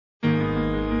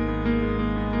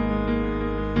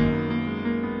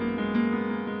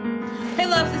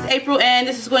loves, it's April and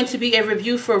this is going to be a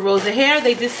review for Rosa hair.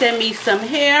 They did send me some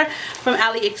hair from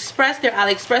Aliexpress, their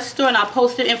Aliexpress store, and I'll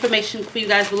post their information for you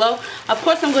guys below. Of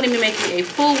course, I'm going to be making a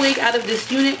full wig out of this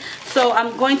unit, so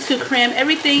I'm going to cram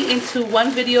everything into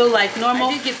one video like normal.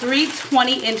 I did get 3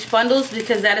 20-inch bundles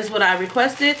because that is what I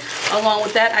requested. Along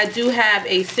with that, I do have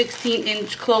a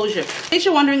 16-inch closure. In case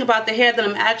you're wondering about the hair that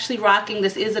I'm actually rocking,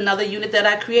 this is another unit that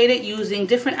I created using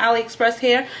different Aliexpress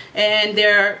hair, and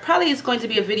there probably is going to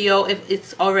be a video if it's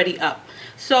already up.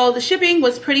 So the shipping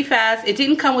was pretty fast. It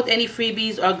didn't come with any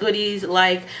freebies or goodies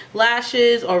like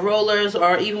lashes or rollers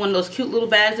or even one of those cute little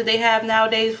bags that they have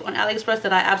nowadays on Aliexpress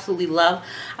that I absolutely love.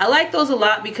 I like those a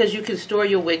lot because you can store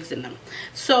your wigs in them.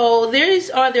 So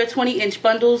these are their 20-inch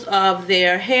bundles of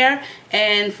their hair,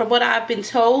 and from what I've been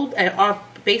told, or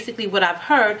basically what I've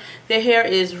heard, their hair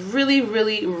is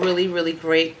really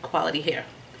great quality hair.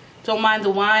 Don't mind the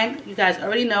wine. You guys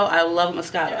already know I love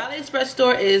Moscato. The Aliexpress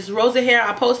store is Rosa hair.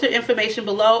 I'll post their information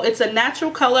below. It's a natural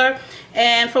color,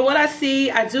 and from what I see,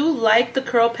 I do like the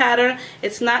curl pattern.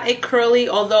 It's not a curly,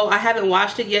 although I haven't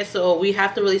washed it yet, so we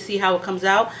have to really see how it comes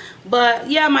out.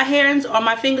 But yeah, my hands or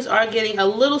my fingers are getting a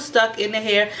little stuck in the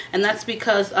hair, and that's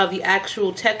because of the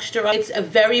actual texture. It's a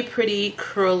very pretty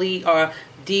curly or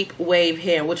deep wave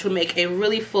hair, which will make a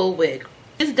really full wig.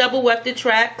 It's double wefted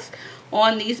tracks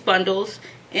on these bundles.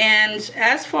 And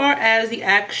as far as the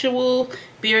actual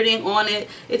bearding on it,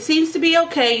 it seems to be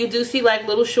okay. You do see like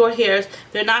little short hairs.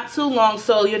 They're not too long,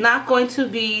 so you're not going to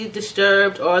be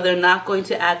disturbed, or they're not going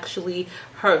to actually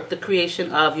hurt the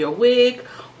creation of your wig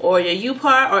or your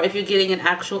U-part, or if you're getting an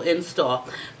actual install.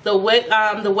 The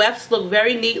wefts look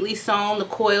very neatly sewn. The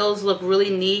coils look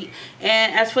really neat.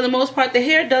 And as for the most part, the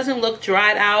hair doesn't look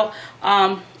dried out.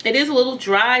 It is a little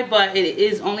dry, but it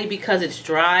is only because it's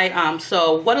dry.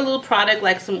 So what a little product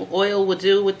like some oil would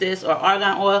do with this, or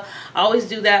argan oil, I always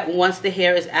do that once the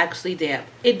hair is actually damp.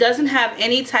 It doesn't have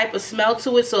any type of smell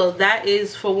to it, so that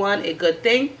is, for one, a good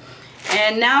thing.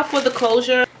 And now for the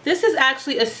closure. This is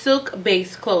actually a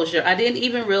silk-based closure. I didn't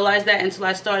even realize that until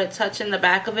I started touching the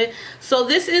back of it. So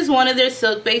this is one of their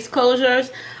silk-based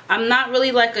closures. I'm not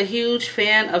really like a huge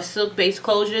fan of silk-based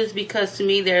closures because to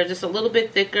me they're just a little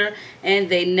bit thicker and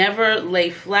they never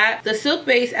lay flat. The silk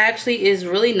base actually is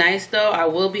really nice though, I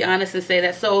will be honest and say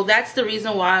that. So that's the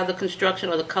reason why the construction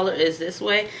or the color is this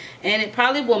way, and it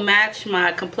probably will match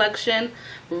my complexion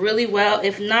really well.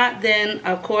 If not, then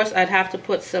of course I'd have to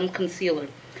put some concealer.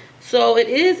 So it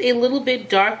is a little bit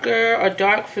darker, or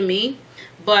dark for me,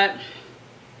 but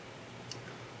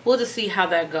we'll just see how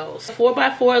that goes.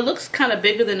 4x4 looks kind of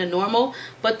bigger than the normal,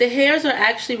 but the hairs are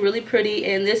actually really pretty,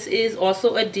 and this is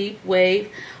also a deep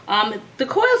wave. The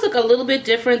coils look a little bit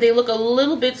different. They look a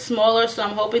little bit smaller, so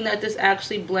I'm hoping that this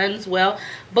actually blends well.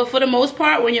 But for the most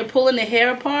part, when you're pulling the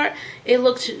hair apart, it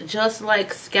looks just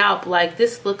like scalp. Like,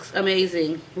 this looks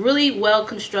amazing. Really well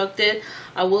constructed,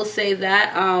 I will say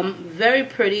that. Very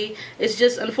pretty. It's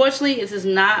just, unfortunately, this is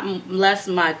not less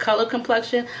my color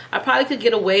complexion. I probably could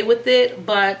get away with it,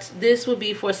 but this would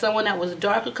be for someone that was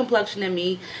darker complexion than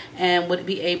me and would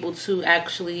be able to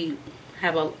actually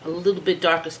have a little bit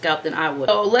darker scalp than I would.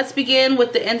 So let's begin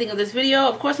with the ending of this video.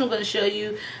 Of course, I'm going to show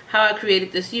you how I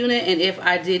created this unit and if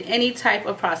I did any type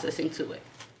of processing to it.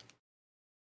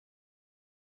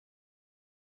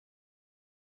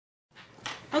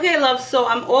 Okay, love, so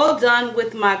I'm all done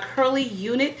with my curly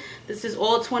unit. This is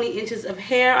all 20 inches of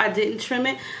hair. I didn't trim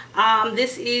it.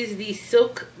 This is the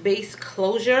silk base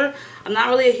closure. I'm not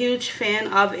really a huge fan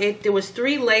of it. There was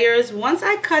 3 layers. Once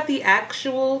I cut the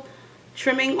actual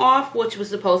trimming off, which was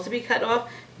supposed to be cut off,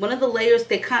 one of the layers,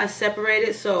 they kind of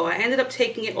separated, so I ended up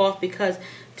taking it off because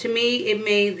to me it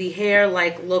made the hair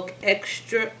like look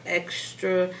extra,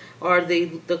 or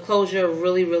the closure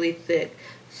really thick.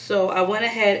 So I went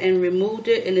ahead and removed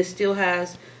it, and it still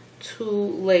has 2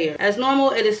 layers. As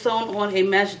normal, it is sewn on a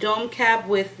mesh dome cap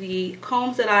with the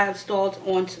combs that I have installed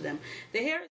onto them. The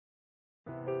hair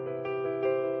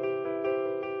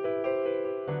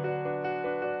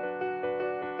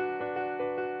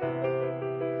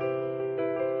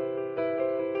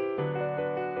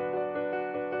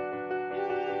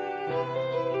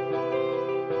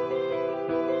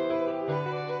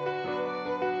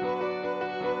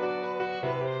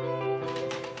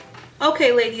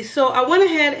Okay, ladies, so I went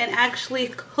ahead and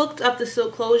actually hooked up the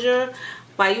silk closure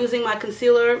by using my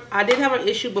concealer. I did have an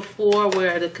issue before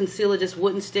where the concealer just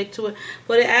wouldn't stick to it,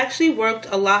 but it actually worked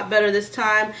a lot better this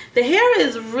time. The hair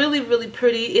is really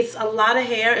pretty. It's a lot of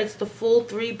hair. It's the full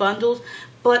 3 bundles,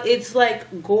 but it's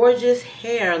like gorgeous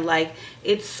hair. Like,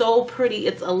 it's so pretty.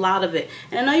 It's a lot of it.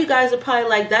 And I know you guys are probably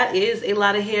like, that is a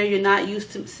lot of hair. You're not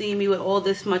used to seeing me with all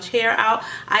this much hair out.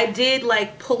 I did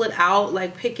like pull it out,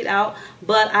 like pick it out,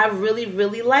 but I really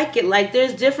like it. Like,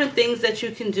 there's different things that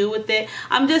you can do with it.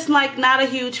 I'm just like not a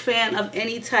huge fan of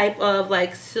any type of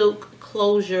like silk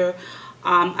closure.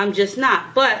 I'm just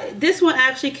not. But this one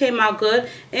actually came out good,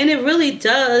 and it really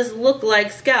does look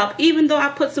like scalp. Even though I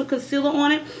put some concealer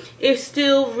on it, it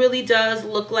still really does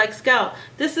look like scalp.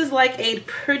 This is like a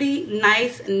pretty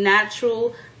nice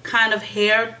natural kind of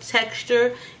hair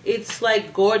texture. It's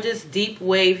like gorgeous deep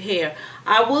wave hair.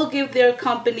 I will give their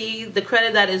company the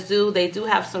credit that is due. They do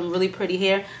have some really pretty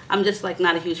hair. I'm just like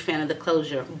not a huge fan of the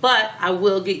closure, but I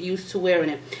will get used to wearing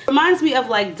it. Reminds me of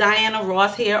like Diana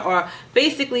Ross hair, or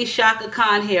basically Shaka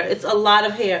Khan hair. It's a lot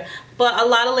of hair, but a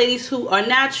lot of ladies who are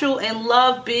natural and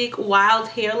love big wild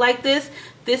hair like this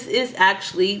is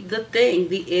actually the thing,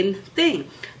 the in thing.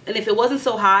 And if it wasn't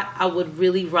so hot, I would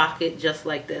really rock it just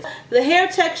like this. The hair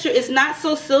texture is not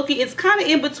so silky. It's kind of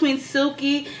in between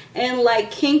silky and like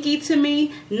kinky to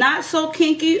me. Not so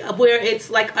kinky where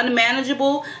it's like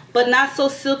unmanageable, but not so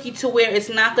silky to where it's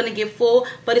not going to get full,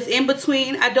 but it's in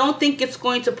between. I don't think it's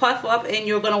going to puff up and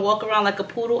you're going to walk around like a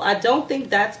poodle. I don't think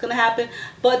that's going to happen,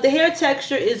 but the hair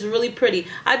texture is really pretty.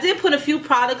 I did put a few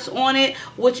products on it,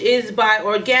 which is by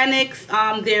Organics,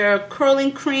 their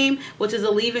curling cream, which is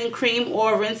a leave-in cream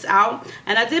or rinse out,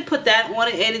 and I did put that on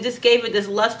it, and it just gave it this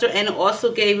luster, and it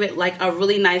also gave it like a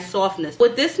really nice softness.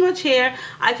 With this much hair,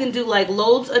 I can do like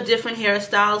loads of different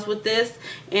hairstyles with this,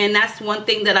 and that's one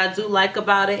thing that I do like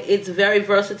about it. It's very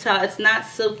versatile. It's not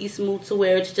silky smooth to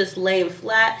where it's just laying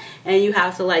flat and you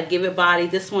have to like give it body.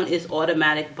 This one is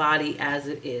automatic body as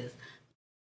it is.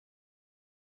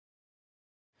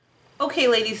 Okay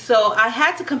ladies, so I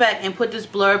had to come back and put this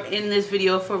blurb in this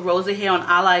video for Rosa hair on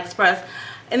Aliexpress.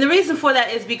 And the reason for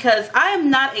that is because I am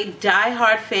not a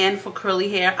die-hard fan for curly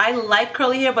hair. I like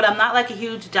curly hair, but I'm not like a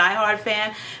huge die-hard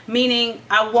fan, meaning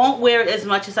I won't wear it as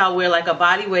much as I'll wear like a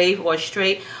body wave or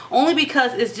straight, only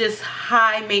because it's just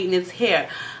high maintenance hair.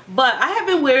 But I have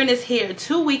been wearing this hair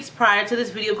 2 weeks prior to this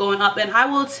video going up, and I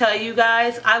will tell you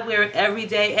guys, I wear it every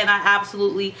day, and I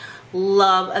absolutely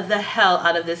love the hell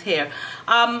out of this hair.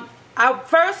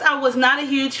 First, I was not a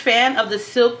huge fan of the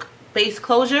silk base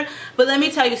closure, but let me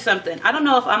tell you something. I don't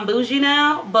know if I'm bougie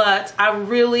now, but I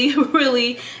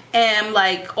really am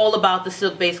like all about the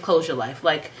silk base closure life.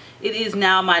 Like, it is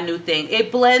now my new thing.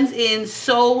 It blends in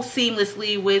so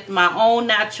seamlessly with my own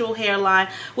natural hairline,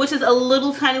 which is a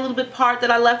little tiny little bit part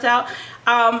that I left out.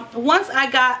 Once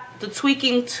I got the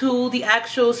tweaking to the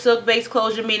actual silk base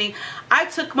closure, meaning I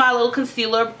took my little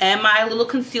concealer and my little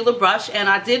concealer brush and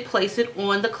I did place it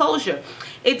on the closure.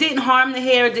 It didn't harm the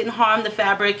hair, it didn't harm the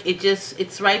fabric,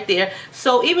 it's right there.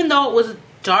 So even though it was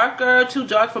darker, too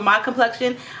dark for my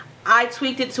complexion, I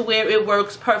tweaked it to where it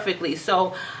works perfectly.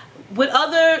 So with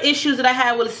other issues that I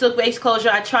had with a silk base closure,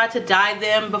 I tried to dye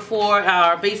them before,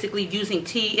 basically using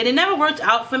tea, and it never worked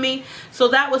out for me. So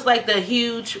that was like the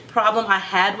huge problem I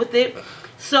had with it.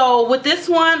 So with this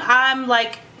one, I'm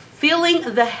like feeling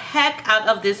the heck out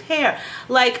of this hair.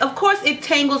 Like, of course it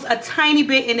tangles a tiny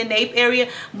bit in the nape area,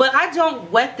 but I don't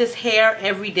wet this hair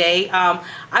every day.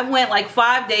 I went like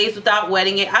 5 days without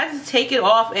wetting it. I just take it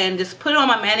off and just put it on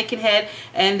my mannequin head,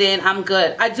 and then I'm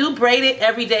good. I do braid it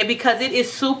every day because it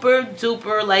is super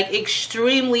duper like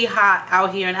extremely hot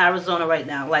out here in Arizona right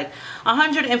now, like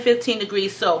 115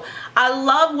 degrees. So I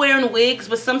love wearing wigs,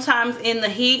 but sometimes in the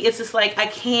heat it's just like I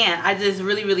just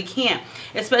really can't,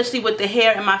 especially with the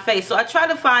hair in my face. So I try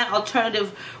to find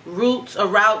alternative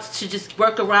routes to just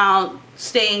work around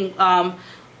staying,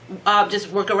 just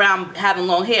work around having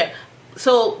long hair.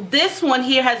 So this one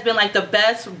here has been like the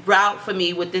best route for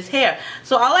me with this hair.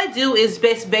 So all I do is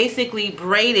basically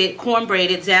braid it, corn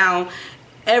braid it down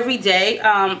every day.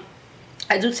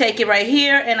 I do take it right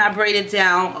here and I braid it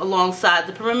down alongside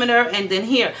the perimeter and then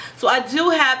here. So I do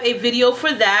have a video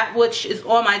for that, which is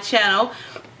on my channel.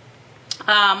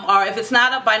 Or if it's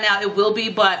not up by now, it will be.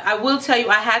 But I will tell you,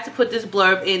 I had to put this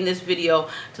blurb in this video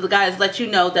to the guys, let you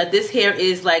know that this hair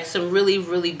is like some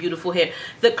really beautiful hair.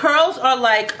 The curls are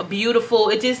like beautiful.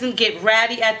 It doesn't get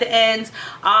ratty at the ends.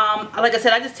 Like I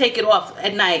said, I just take it off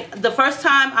at night. The first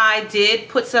time I did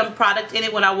put some product in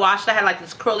it, when I washed, I had like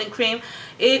this curling cream.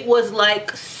 It was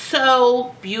like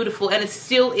so beautiful, and it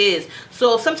still is.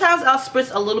 So sometimes I'll spritz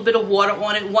a little bit of water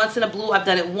on it once in a blue. I've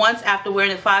done it once after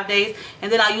wearing it 5 days,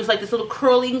 and then I'll use like this little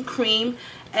curling cream,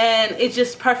 and it's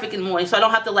just perfect in the morning, so I don't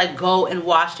have to like go and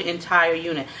wash the entire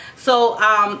unit. So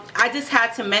I just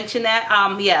had to mention that.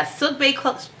 Yeah, silk base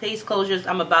closures,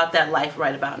 I'm about that life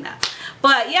right about now.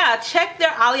 But yeah, check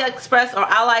their AliExpress or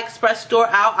Aliexpress store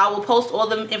out. I will post all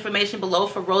the information below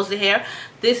for Rosa hair.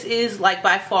 This is like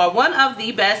by far one of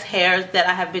the best hairs that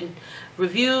I have been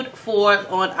reviewed for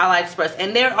on Aliexpress,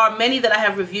 and there are many that I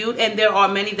have reviewed, and there are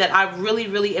many that I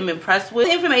really am impressed with.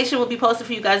 The information will be posted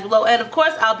for you guys below, and of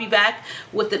course I'll be back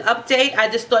with an update. I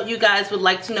just thought you guys would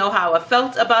like to know how I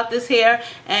felt about this hair,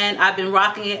 and I've been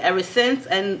rocking it ever since.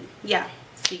 And yeah,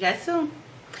 see you guys soon.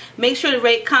 Make sure to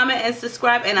rate, comment, and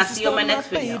subscribe, and I'll see you on my next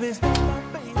video.